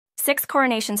6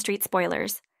 Coronation Street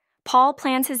spoilers. Paul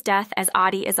plans his death as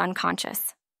Aadi is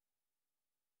unconscious.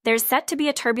 There's set to be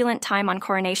a turbulent time on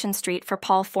Coronation Street for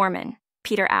Paul Foreman,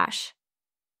 Peter Ash.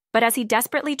 But as he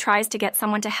desperately tries to get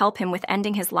someone to help him with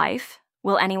ending his life,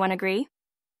 will anyone agree?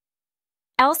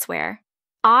 Elsewhere,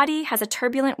 Aadi has a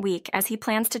turbulent week as he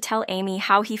plans to tell Amy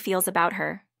how he feels about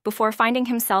her, before finding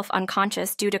himself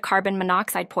unconscious due to carbon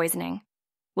monoxide poisoning.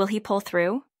 Will he pull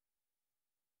through?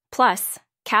 Plus,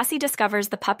 Cassie discovers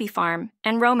the puppy farm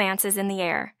and romance is in the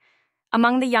air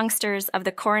among the youngsters of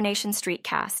the Coronation Street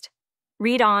cast.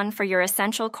 Read on for your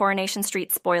essential Coronation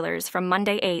Street spoilers from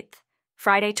Monday 8th,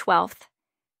 Friday 12th,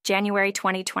 January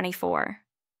 2024.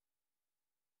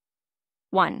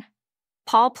 1.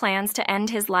 Paul plans to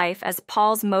end his life as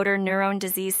Paul's motor neurone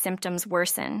disease symptoms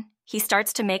worsen. He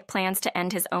starts to make plans to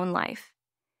end his own life.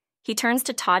 He turns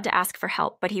to Todd to ask for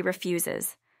help, but he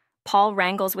refuses. Paul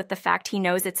wrangles with the fact he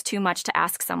knows it's too much to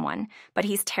ask someone, but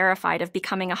he's terrified of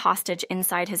becoming a hostage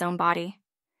inside his own body.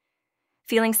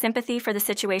 Feeling sympathy for the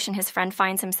situation his friend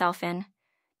finds himself in,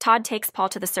 Todd takes Paul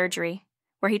to the surgery,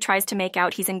 where he tries to make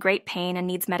out he's in great pain and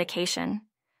needs medication,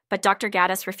 but Dr.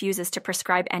 Gaddis refuses to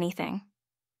prescribe anything.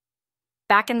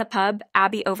 Back in the pub,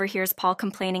 Abby overhears Paul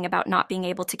complaining about not being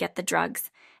able to get the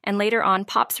drugs, and later on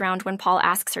pops round when Paul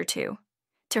asks her to.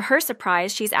 To her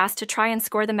surprise, she's asked to try and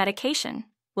score the medication.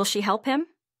 Will she help him?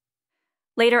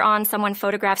 Later on, someone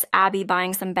photographs Abby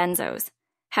buying some benzos.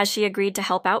 Has she agreed to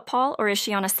help out Paul, or is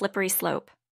she on a slippery slope?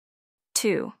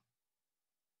 2.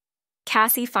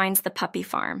 Cassie finds the puppy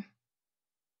farm.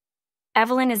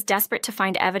 Evelyn is desperate to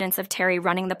find evidence of Terry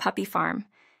running the puppy farm,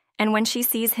 and when she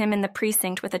sees him in the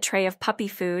precinct with a tray of puppy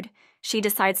food, she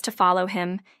decides to follow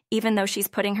him, even though she's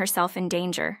putting herself in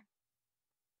danger.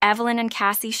 Evelyn and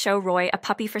Cassie show Roy a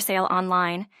puppy for sale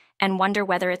online and wonder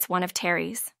whether it's one of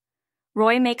Terry's.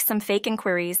 Roy makes some fake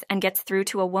inquiries and gets through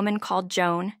to a woman called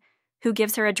Joan, who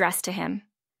gives her address to him.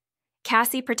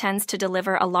 Cassie pretends to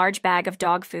deliver a large bag of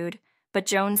dog food, but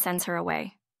Joan sends her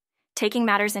away. Taking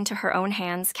matters into her own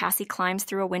hands, Cassie climbs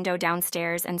through a window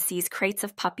downstairs and sees crates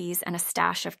of puppies and a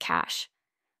stash of cash.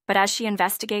 But as she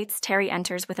investigates, Terry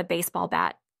enters with a baseball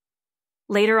bat.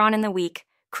 Later on in the week,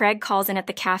 Craig calls in at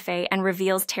the cafe and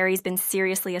reveals Terry's been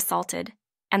seriously assaulted,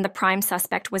 and the prime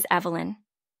suspect was Evelyn.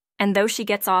 And though she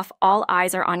gets off, all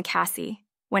eyes are on Cassie,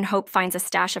 when Hope finds a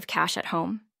stash of cash at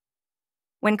home.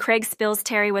 When Craig spills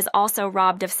Terry was also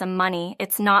robbed of some money,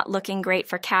 it's not looking great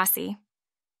for Cassie.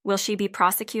 Will she be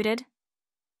prosecuted?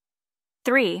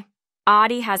 3.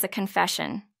 Aadi has a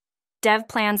confession. Dev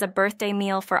plans a birthday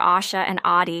meal for Asha and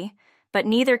Aadi, but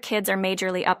neither kids are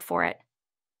majorly up for it.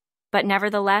 But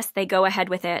nevertheless, they go ahead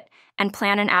with it and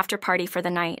plan an after-party for the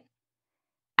night.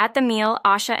 At the meal,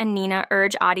 Asha and Nina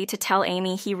urge Aadi to tell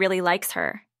Amy he really likes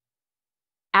her.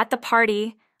 At the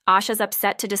party, Asha's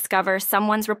upset to discover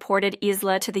someone's reported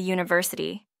Isla to the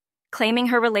university, claiming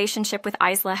her relationship with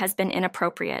Isla has been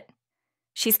inappropriate.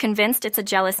 She's convinced it's a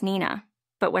jealous Nina,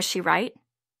 but was she right?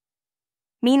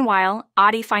 Meanwhile,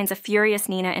 Aadi finds a furious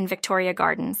Nina in Victoria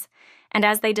Gardens, and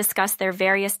as they discuss their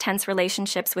various tense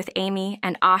relationships with Amy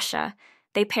and Asha,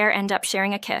 they pair end up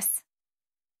sharing a kiss.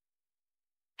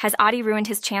 Has Aadi ruined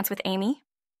his chance with Amy?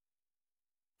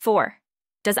 4.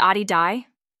 Does Aadi die?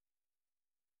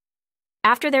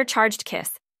 After their charged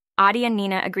kiss, Aadi and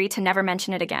Nina agree to never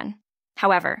mention it again.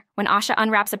 However, when Asha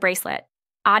unwraps a bracelet,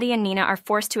 Aadi and Nina are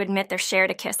forced to admit they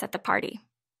shared a kiss at the party.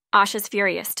 Asha's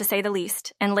furious, to say the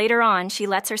least, and later on, she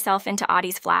lets herself into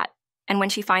Aadi's flat, and when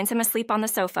she finds him asleep on the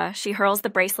sofa, she hurls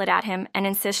the bracelet at him and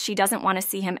insists she doesn't want to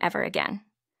see him ever again.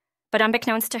 But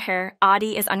unbeknownst to her,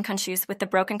 Aadi is unconscious with the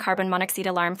broken carbon monoxide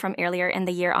alarm from earlier in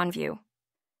the year on view.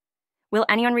 Will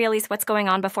anyone realize what's going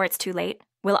on before it's too late?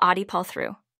 Will Aadi pull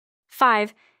through?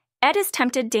 5. Ed is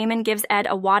tempted. Damon gives Ed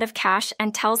a wad of cash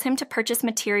and tells him to purchase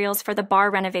materials for the bar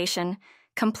renovation,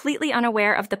 completely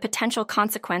unaware of the potential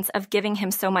consequence of giving him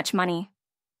so much money.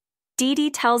 Dee Dee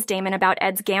tells Damon about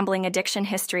Ed's gambling addiction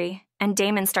history, and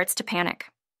Damon starts to panic.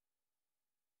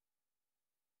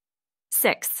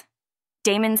 6.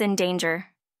 Damon's in danger.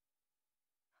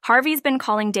 Harvey's been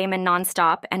calling Damon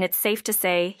nonstop, and it's safe to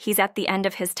say he's at the end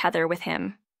of his tether with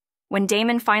him. When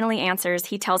Damon finally answers,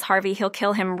 he tells Harvey he'll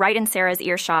kill him right in Sarah's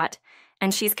earshot,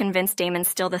 and she's convinced Damon's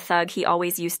still the thug he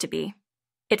always used to be.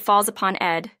 It falls upon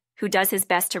Ed, who does his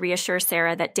best to reassure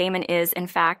Sarah that Damon is, in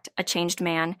fact, a changed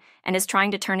man and is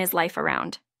trying to turn his life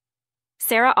around.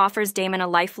 Sarah offers Damon a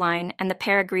lifeline, and the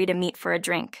pair agree to meet for a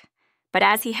drink. But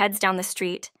as he heads down the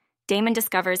street, Damon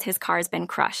discovers his car's been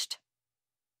crushed.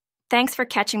 Thanks for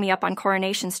catching me up on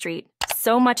Coronation Street.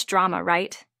 So much drama,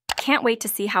 right? Can't wait to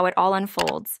see how it all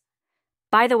unfolds.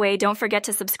 By the way, don't forget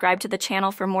to subscribe to the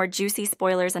channel for more juicy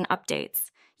spoilers and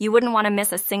updates. You wouldn't want to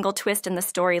miss a single twist in the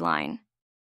storyline.